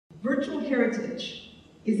Virtual heritage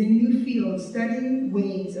is a new field studying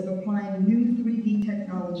ways of applying new 3D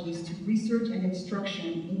technologies to research and instruction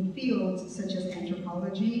in fields such as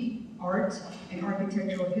anthropology, art and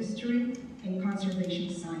architectural history, and conservation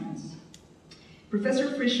science.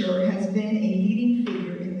 Professor Fisher has been a leading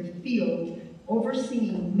figure in the field,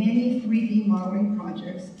 overseeing many 3D modeling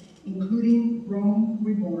projects, including Rome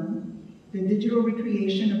Reborn, the digital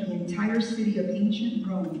recreation of the entire city of ancient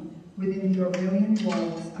Rome within the Aurelian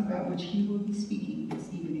walls, about which he will be speaking this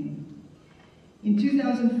evening. In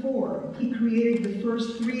 2004, he created the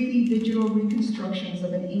first 3D digital reconstructions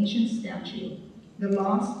of an ancient statue, the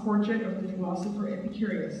lost portrait of the philosopher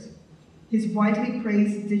Epicurus. His widely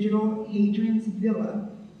praised digital Hadrian's Villa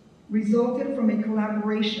resulted from a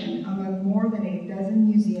collaboration among more than a dozen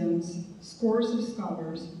museums, scores of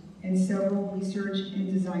scholars, and several research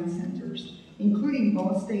and design centers, including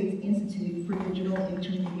Ball State's Institute for Digital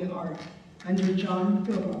Intermedia Art under John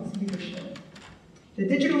Philbin's leadership. The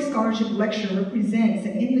Digital Scholarship Lecture represents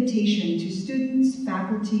an invitation to students,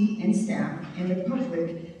 faculty, and staff, and the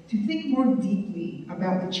public to think more deeply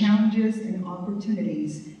about the challenges and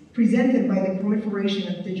opportunities presented by the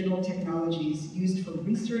proliferation of digital technologies used for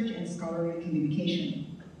research and scholarly communication.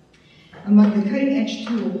 Among the cutting-edge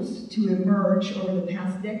tools to emerge over the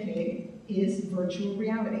past decade is virtual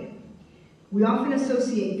reality. We often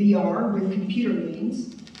associate VR with computer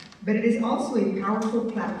games, but it is also a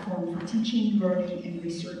powerful platform for teaching, learning, and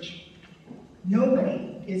research.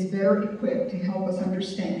 Nobody is better equipped to help us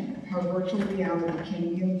understand how virtual reality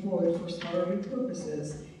can be employed for scholarly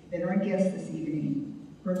purposes than our guest this evening,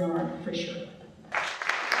 Bernard Fisher.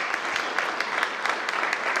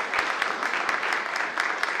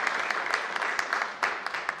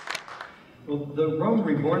 Well, the Rome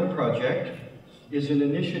Reborn project is an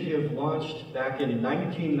initiative launched back in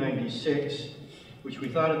 1996, which we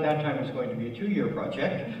thought at that time was going to be a 2-year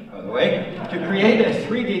project, by the way, to create a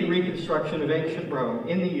 3D reconstruction of ancient Rome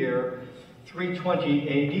in the year 320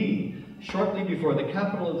 AD, shortly before the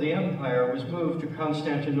capital of the empire was moved to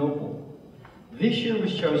Constantinople. This year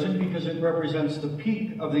was chosen because it represents the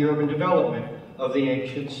peak of the urban development of the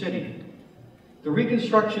ancient city. The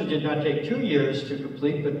reconstruction did not take 2 years to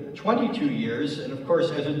complete, but 22 years, and of course,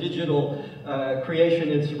 as a digital creation,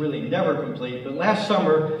 it's really never complete. But last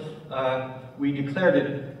summer, we declared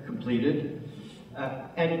it completed.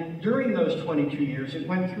 And during those 22 years, it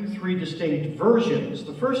went through 3 distinct versions.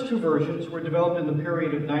 The first 2 versions were developed in the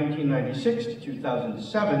period of 1996 to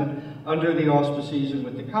 2007 under the auspices and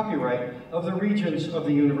with the copyright of the Regents of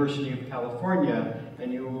the University of California.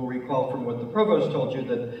 And you will recall from what the provost told you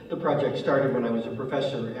that the project started when I was a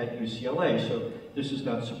professor at UCLA, so this is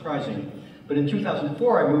not surprising. But in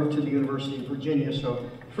 2004, I moved to the University of Virginia, so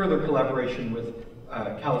further collaboration with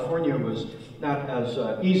California was not as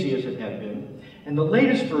easy as it had been. And the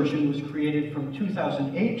latest version was created from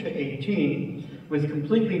 2008 to 18 with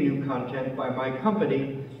completely new content by my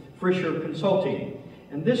company, Fisher Consulting.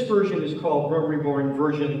 And this version is called Rome Reborn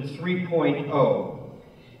version 3.0.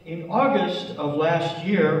 In August of last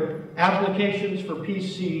year, applications for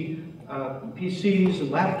PCs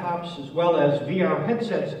and laptops, as well as VR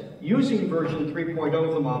headsets using version 3.0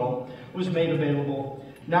 of the model was made available.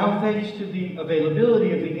 Now, thanks to the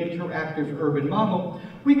availability of the interactive urban model,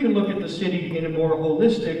 we can look at the city in a more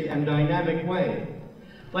holistic and dynamic way.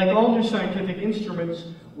 Like all new scientific instruments,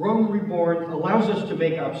 Rome Reborn allows us to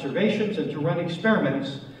make observations and to run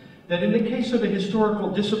experiments that in the case of a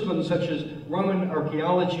historical discipline such as Roman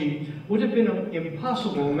archaeology would have been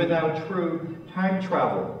impossible without true time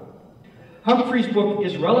travel. Humphrey's book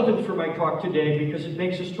is relevant for my talk today because it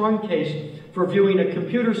makes a strong case for viewing a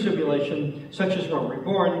computer simulation such as Rome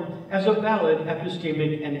Reborn as a valid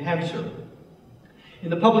epistemic enhancer. In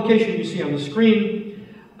the publication you see on the screen,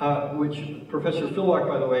 which Professor Philbin,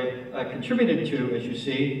 by the way, contributed to, as you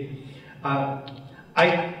see,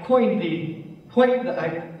 I coined the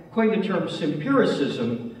term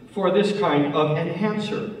sympiricism for this kind of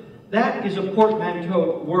enhancer. That is a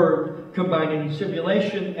portmanteau word combining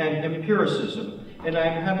simulation and empiricism. And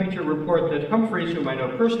I'm happy to report that Humphreys, whom I know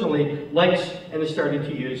personally, likes and has started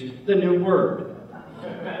to use the new word.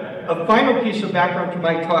 A final piece of background to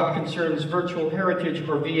my talk concerns virtual heritage,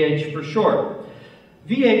 or VH for short.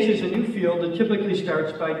 VH is a new field that typically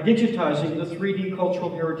starts by digitizing the 3D cultural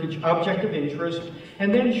heritage object of interest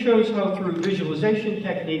and then shows how through visualization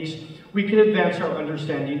techniques we can advance our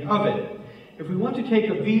understanding of it. If we want to take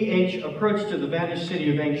a VH approach to the vanished city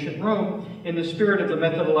of ancient Rome in the spirit of the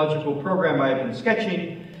methodological program I have been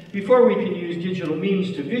sketching, before we can use digital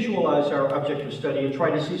means to visualize our object of study and try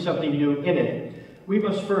to see something new in it, we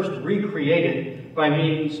must first recreate it by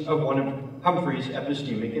means of one of Humphrey's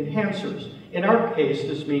epistemic enhancers. In our case,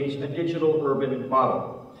 this means a digital urban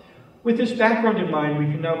model. With this background in mind,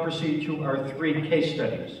 we can now proceed to our 3 case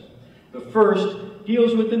studies. The first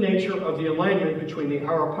deals with the nature of the alignment between the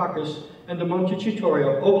Areopagus and the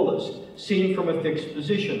Montecitorio obelisk, seen from a fixed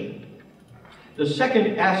position. The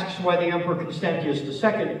second asks why the Emperor Constantius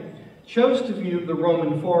II chose to view the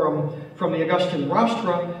Roman Forum from the Augustan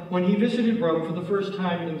rostra when he visited Rome for the first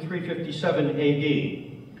time in 357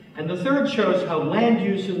 AD. And the third shows how land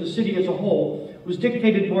use in the city as a whole was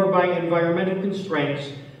dictated more by environmental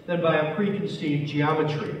constraints than by a preconceived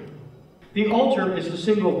geometry. The altar is the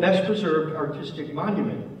single best preserved artistic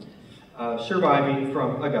monument surviving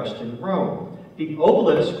from Augustan Rome. The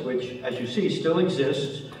obelisk, which, as you see, still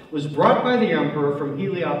exists, was brought by the emperor from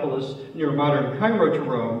Heliopolis near modern Cairo to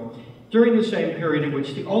Rome during the same period in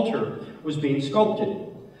which the altar was being sculpted.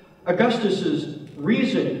 Augustus's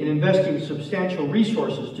reason in investing substantial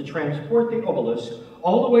resources to transport the obelisk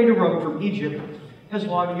all the way to Rome from Egypt has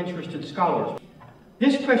long interested scholars.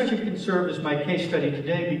 This question can serve as my case study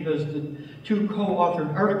today because the 2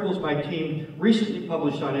 co-authored articles my team recently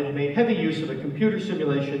published on it made heavy use of a computer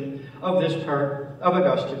simulation of this part of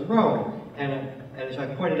Augustan Rome. And as I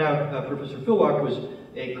pointed out, Professor Filwak was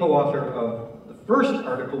a co-author of the first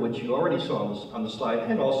article, which you already saw on the slide,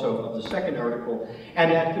 and also of the second article.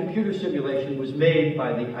 And that computer simulation was made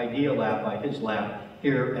by the IDEA Lab, by his lab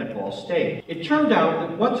here at Ball State. It turned out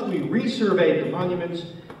that once we resurveyed the monuments,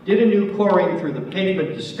 did a new coring through the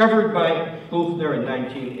pavement discovered by Buchner in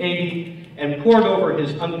 1980, and poured over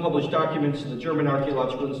his unpublished documents in the German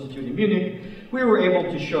Archaeological Institute in Munich, we were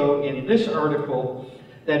able to show in this article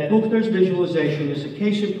that Buchner's visualization is a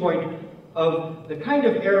case in point of the kind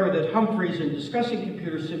of error that Humphreys, in discussing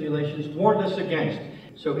computer simulations, warned us against.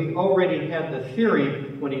 So he already had the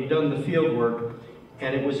theory when he'd done the field work,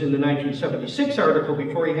 and it was in the 1976 article,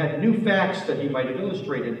 before he had new facts that he might have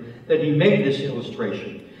illustrated, that he made this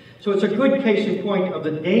illustration. So it's a good case in point of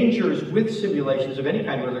the dangers with simulations of any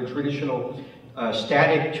kind, whether traditional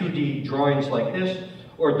static 2D drawings like this,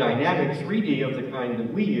 or dynamic 3D of the kind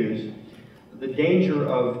that we use, the danger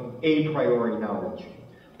of a priori knowledge.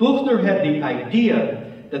 Buchner had the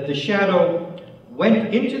idea that the shadow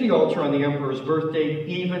went into the altar on the emperor's birthday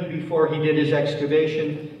even before he did his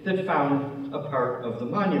excavation that found a part of the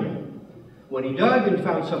monument. When he dug and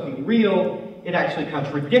found something real, it actually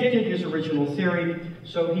contradicted his original theory,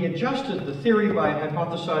 so he adjusted the theory by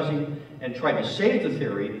hypothesizing, and tried to save the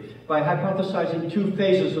theory, by hypothesizing 2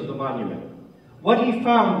 phases of the monument. What he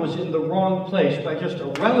found was in the wrong place by just a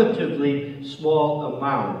relatively small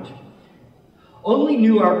amount. Only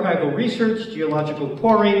new archival research, geological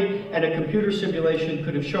coring, and a computer simulation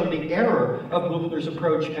could have shown the error of Buchner's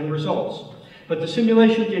approach and results. But the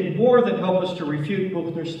simulation did more than help us to refute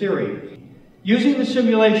Buchner's theory. Using the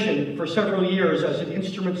simulation for several years as an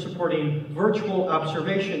instrument supporting virtual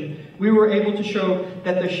observation, we were able to show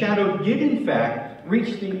that the shadow did in fact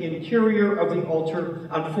reach the interior of the altar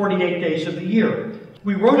on 48 days of the year.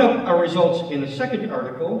 We wrote up our results in a second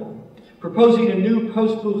article, proposing a new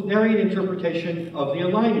post-Buchnerian interpretation of the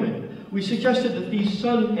alignment. We suggested that these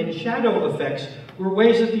sun and shadow effects were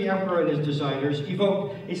ways that the emperor and his designers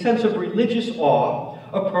evoked a sense of religious awe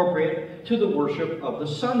appropriate to the worship of the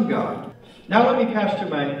sun god. Now let me pass to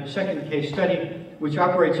my second case study, which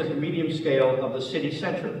operates at the medium scale of the city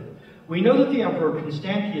center. We know that the Emperor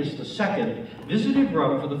Constantius II visited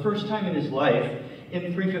Rome for the first time in his life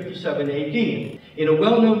in 357 AD. In a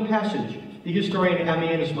well-known passage, the historian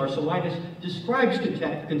Ammianus Marcellinus describes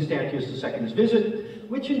Constantius II's visit,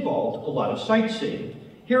 which involved a lot of sightseeing.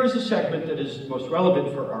 Here is a segment that is most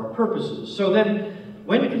relevant for our purposes. So then,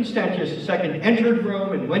 when Constantius II entered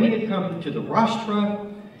Rome and when he had come to the rostra,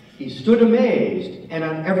 he stood amazed, and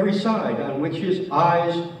on every side on which his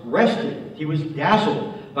eyes rested, he was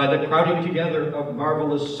dazzled by the crowding together of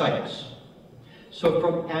marvelous sights. So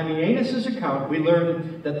from Ammianus' account, we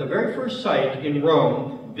learn that the very first site in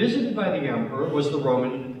Rome visited by the emperor was the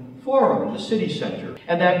Roman Forum, the city center,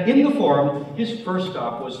 and that in the Forum, his first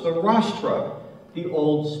stop was the rostra, the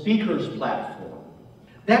old speaker's platform.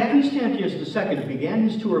 That Constantius II began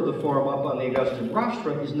his tour of the Forum up on the Augustan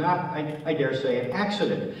rostra is not, I dare say, an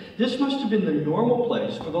accident. This must have been the normal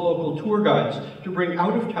place for the local tour guides to bring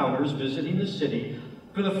out-of-towners visiting the city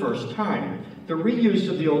for the first time. The reuse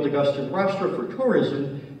of the old Augustan rostra for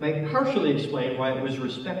tourism may partially explain why it was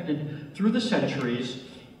respected through the centuries,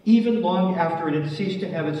 even long after it had ceased to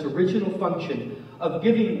have its original function of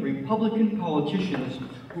giving Republican politicians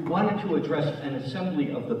who wanted to address an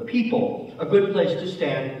assembly of the people a good place to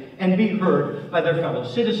stand and be heard by their fellow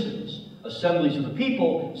citizens. Assemblies of the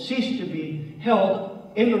people ceased to be held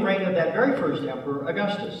in the reign of that very first emperor,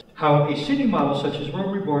 Augustus. How a city model such as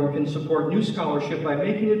Rome Reborn can support new scholarship by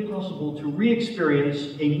making it possible to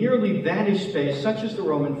re-experience a nearly vanished space such as the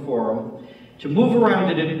Roman Forum, to move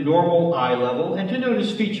around it at normal eye level, and to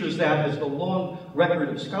notice features that, as the long record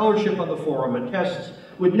of scholarship on the Forum attests,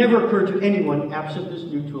 would never occur to anyone absent this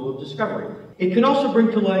new tool of discovery. It can also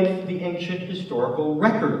bring to life the ancient historical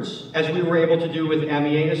records, as we were able to do with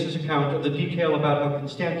Ammianus' account of the detail about how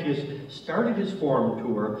Constantius started his Forum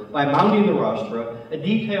tour by mounting the rostra, a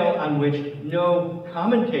detail on which no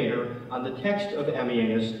commentator on the text of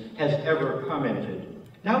Ammianus has ever commented.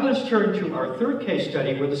 Now let's turn to our third case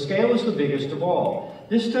study, where the scale is the biggest of all.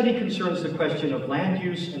 This study concerns the question of land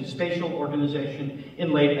use and spatial organization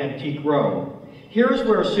in late antique Rome. Here is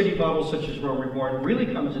where a city model such as Rome Reborn really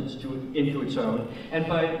comes into its own, and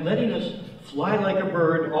by letting us fly like a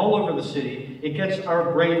bird all over the city, it gets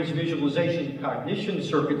our brain's visualization cognition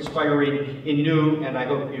circuits firing in new, and I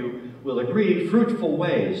hope you will agree, fruitful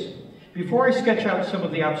ways. Before I sketch out some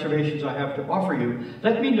of the observations I have to offer you,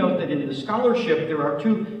 let me note that in the scholarship there are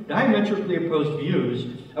two diametrically opposed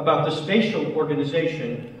views about the spatial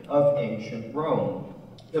organization of ancient Rome.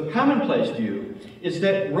 The commonplace view is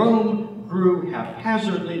that Rome grew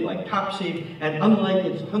haphazardly like Topsy, and unlike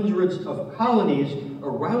its hundreds of colonies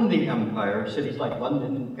around the empire, cities like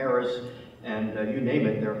London and Paris, and you name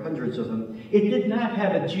it, there are hundreds of them, it did not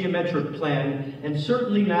have a geometric plan, and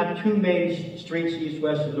certainly not two main streets, east,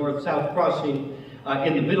 west, and north, south, crossing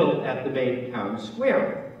in the middle at the main town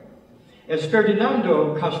square. As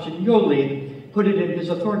Ferdinando Castiglioni put it in his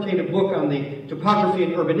authoritative book on the topography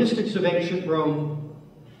and urbanistics of ancient Rome,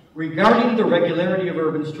 regarding the regularity of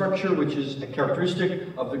urban structure, which is a characteristic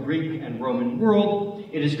of the Greek and Roman world,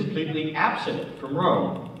 it is completely absent from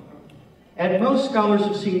Rome. At most, scholars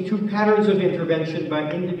have seen two patterns of intervention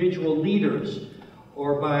by individual leaders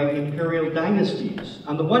or by imperial dynasties.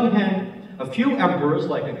 On the one hand, a few emperors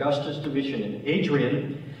like Augustus, Domitian, and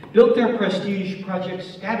Hadrian built their prestige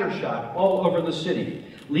projects scattershot all over the city,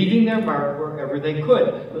 leaving their mark wherever they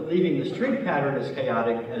could, but leaving the street pattern as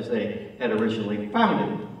chaotic as they had originally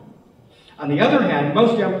found it. On the other hand,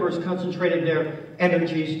 most emperors concentrated their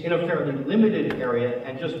energies in a fairly limited area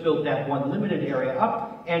and just built that one limited area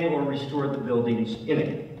up and or restored the buildings in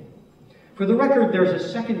it. For the record, there's a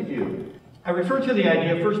second view. I refer to the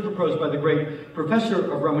idea first proposed by the great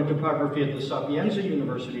professor of Roman topography at the Sapienza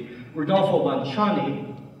University, Rodolfo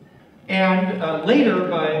Lanciani, and later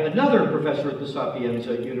by another professor at the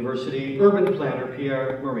Sapienza University, urban planner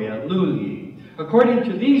Pier Maria Lulli. According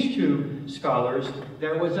to these two scholars,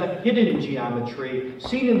 there was a hidden geometry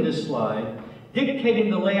seen in this slide, dictating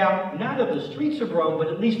the layout not of the streets of Rome, but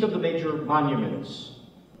at least of the major monuments.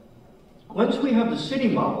 Once we have the city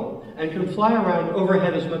model and can fly around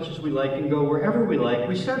overhead as much as we like and go wherever we like,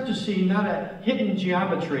 we start to see not a hidden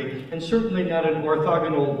geometry and certainly not an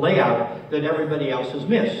orthogonal layout that everybody else has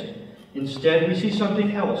missed. Instead, we see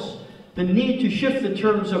something else, the need to shift the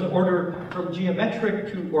terms of order from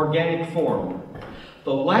geometric to organic form.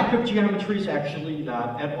 The lack of geometry is actually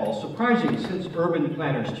not at all surprising, since urban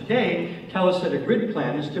planners today tell us that a grid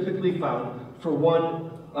plan is typically found for one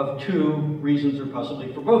of two reasons, or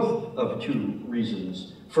possibly for both of two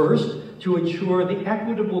reasons. First, to ensure the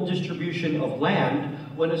equitable distribution of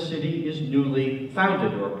land when a city is newly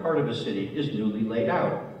founded or part of a city is newly laid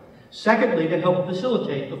out. Secondly, to help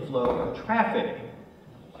facilitate the flow of traffic.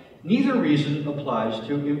 Neither reason applies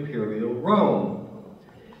to imperial Rome.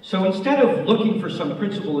 So instead of looking for some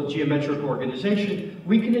principle of geometric organization,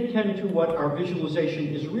 we can attend to what our visualization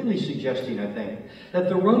is really suggesting, I think, that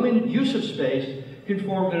the Roman use of space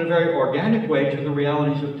conformed in a very organic way to the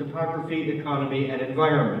realities of topography, economy, and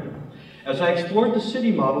environment. As I explored the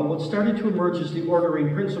city model, what started to emerge as the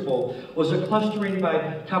ordering principle was a clustering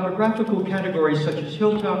by topographical categories such as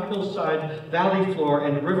hilltop, hillside, valley floor,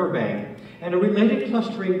 and riverbank, and a related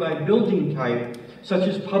clustering by building type such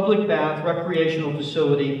as public bath, recreational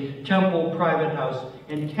facility, temple, private house,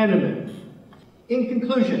 and tenement. In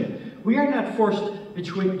conclusion, we are not forced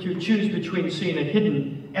to choose between seeing a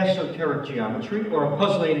hidden esoteric geometry or a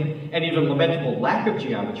puzzling and even lamentable lack of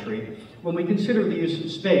geometry when we consider the use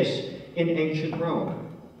of space in ancient Rome.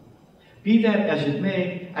 Be that as it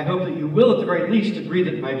may, I hope that you will at the very least agree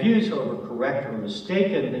that my views, however correct or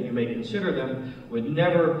mistaken that you may consider them, would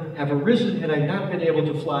never have arisen had I not been able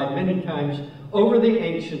to fly many times over the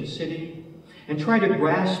ancient city and try to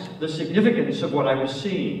grasp the significance of what I was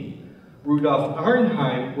seeing. Rudolf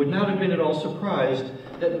Arnheim would not have been at all surprised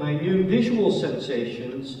that my new visual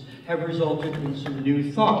sensations have resulted in some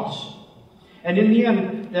new thoughts. And in the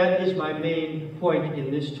end, that is my main point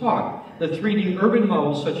in this talk. The 3D urban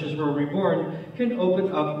models, such as Rome Reborn, can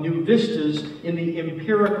open up new vistas in the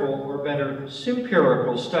empirical, or better,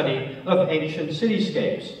 sympirical study of ancient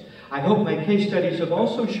cityscapes. I hope my case studies have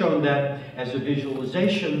also shown that, as a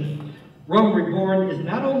visualization, Rome Reborn is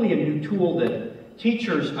not only a new tool that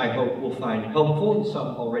teachers, I hope, will find helpful, and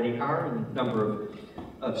some already are in a number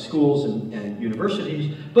of schools and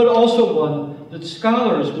universities, but also one that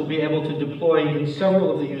scholars will be able to deploy in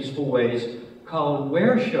several of the useful ways Colin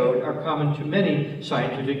Ware showed are common to many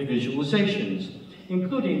scientific visualizations,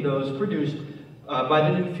 including those produced by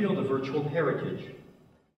the new field of virtual heritage.